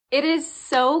It is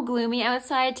so gloomy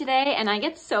outside today and I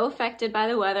get so affected by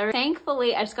the weather.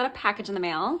 Thankfully, I just got a package in the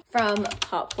mail from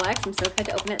Popflex. I'm so excited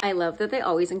to open it. I love that they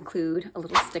always include a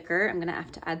little sticker. I'm gonna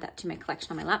have to add that to my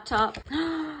collection on my laptop.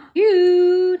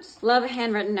 Cute! Love a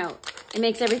handwritten note. It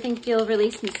makes everything feel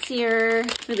really sincere,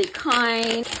 really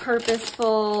kind,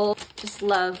 purposeful. Just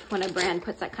love when a brand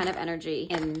puts that kind of energy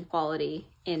and quality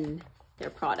in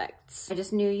their products. I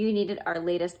just knew you needed our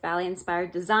latest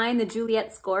ballet-inspired design, the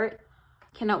Juliet skirt.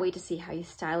 Cannot wait to see how you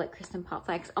style it, Kristen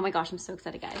Popflex. Oh my gosh, I'm so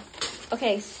excited, guys.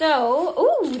 Okay, so,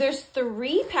 ooh, there's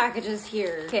 3 packages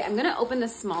here. Okay, I'm gonna open the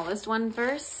smallest one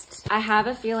first. I have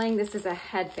a feeling this is a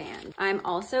headband. I'm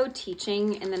also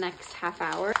teaching in the next half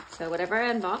hour. So whatever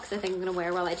I unbox, I think I'm gonna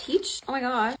wear while I teach. Oh my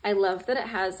gosh, I love that it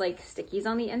has like stickies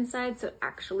on the inside so it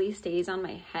actually stays on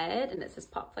my head and it says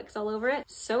Popflex all over it.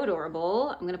 So adorable.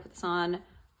 I'm gonna put this on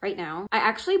right now. I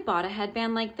actually bought a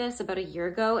headband like this about a year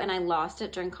ago and I lost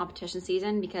it during competition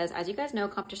season because, as you guys know,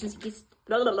 competition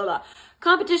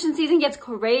season gets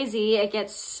crazy. It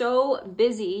gets so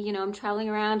busy. You know, I'm traveling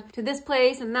around to this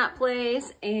place and that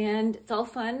place and it's all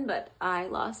fun, but I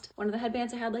lost one of the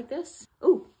headbands I had like this.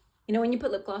 Ooh, you know when you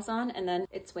put lip gloss on and then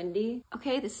it's windy?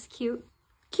 Okay, this is cute.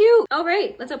 Cute! All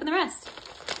right, let's open the rest.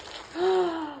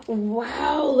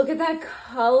 Wow, look at that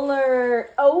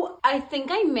color. Oh, I think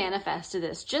I manifested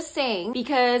this, just saying,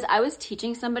 because I was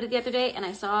teaching somebody the other day and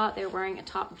I saw they were wearing a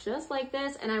top just like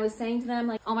this and I was saying to them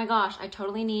like, oh my gosh, I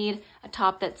totally need a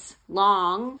top that's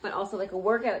long, but also like a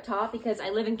workout top because I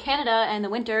live in Canada and the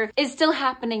winter is still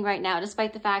happening right now,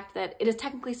 despite the fact that it is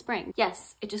technically spring.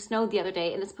 Yes, it just snowed the other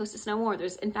day and it's supposed to snow more.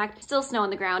 There's in fact still snow on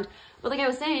the ground. But like I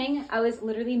was saying, I was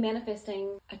literally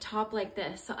manifesting a top like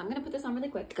this. So I'm gonna put this on really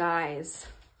quick. Guys,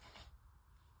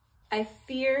 I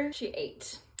fear she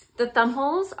ate. The thumb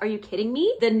holes, are you kidding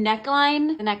me? The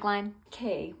neckline.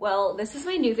 Okay, well, this is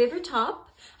my new favorite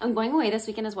top. I'm going away this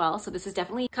weekend as well, so this is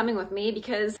definitely coming with me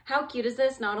because how cute is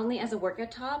this? Not only as a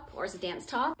workout top or as a dance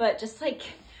top, but just like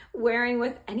wearing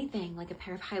with anything, like a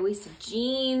pair of high-waisted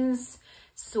jeans,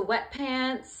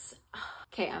 sweatpants.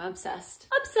 Okay, I'm obsessed.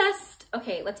 Obsessed.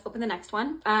 Okay, let's open the next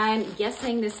one. I'm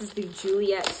guessing this is the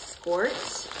Juliet skirt.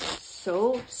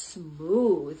 So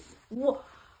smooth. Whoa.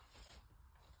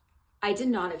 I did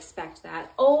not expect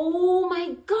that. Oh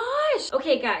my gosh.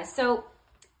 Okay, guys, so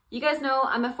you guys know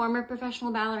I'm a former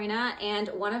professional ballerina, and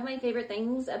one of my favorite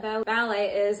things about ballet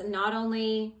is not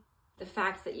only the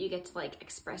fact that you get to like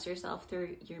express yourself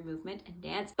through your movement and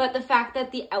dance, but the fact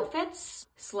that the outfits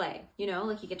slay, you know,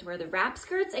 like you get to wear the wrap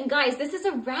skirts. And guys, this is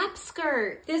a wrap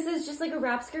skirt. This is just like a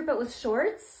wrap skirt, but with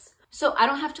shorts. So I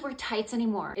don't have to wear tights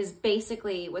anymore is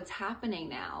basically what's happening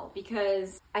now,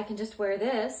 because I can just wear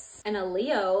this and a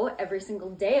Leo every single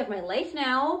day of my life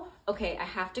now. Okay, I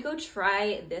have to go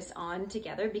try this on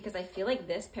together because I feel like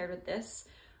this paired with this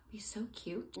would be so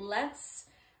cute. Let's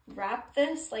wrap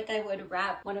this like I would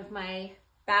wrap one of my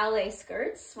ballet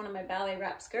skirts, one of my ballet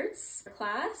wrap skirts for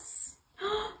class.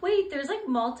 Wait, there's like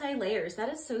multi-layers.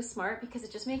 That is so smart because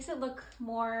it just makes it look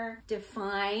more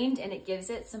defined and it gives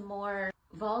it some more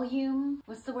volume.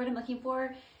 What's the word I'm looking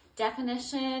for?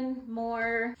 Definition,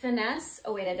 more finesse.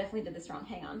 Oh wait, I definitely did this wrong.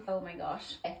 Hang on. Oh my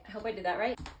gosh. I hope I did that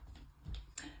right.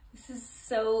 This is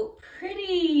so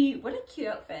pretty. What a cute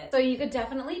outfit. So you could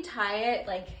definitely tie it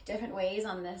like different ways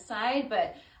on this side,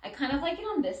 but I kind of like it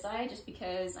on this side just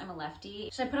because I'm a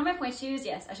lefty. Should I put on my pointe shoes?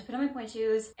 Yes, I should put on my pointe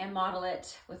shoes and model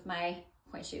it with my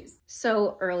pointe shoes.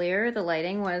 So earlier the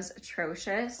lighting was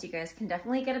atrocious. You guys can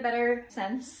definitely get a better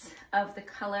sense of the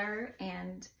color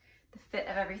and the fit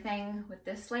of everything with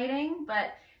this lighting.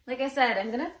 But like I said, I'm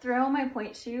gonna throw my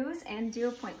pointe shoes and do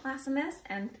a pointe class in this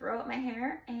and throw out my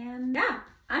hair, and yeah,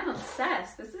 I'm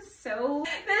obsessed. This is so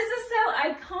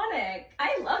iconic.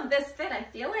 I love this fit. I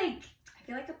feel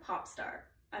like a pop star.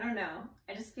 I don't know.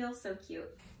 I just feel so cute.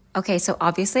 Okay, so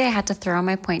obviously I had to throw on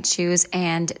my pointe shoes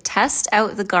and test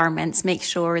out the garments, make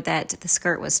sure that the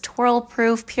skirt was twirl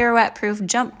proof, pirouette proof,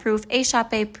 jump proof,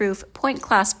 échappé proof, pointe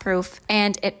class proof,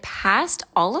 and it passed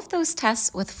all of those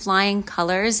tests with flying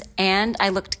colors, and I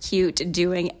looked cute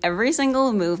doing every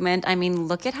single movement. I mean,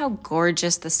 look at how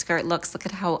gorgeous the skirt looks. Look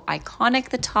at how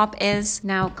iconic the top is.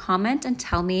 Now comment and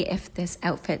tell me if this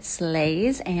outfit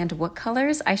slays and what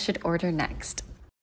colors I should order next.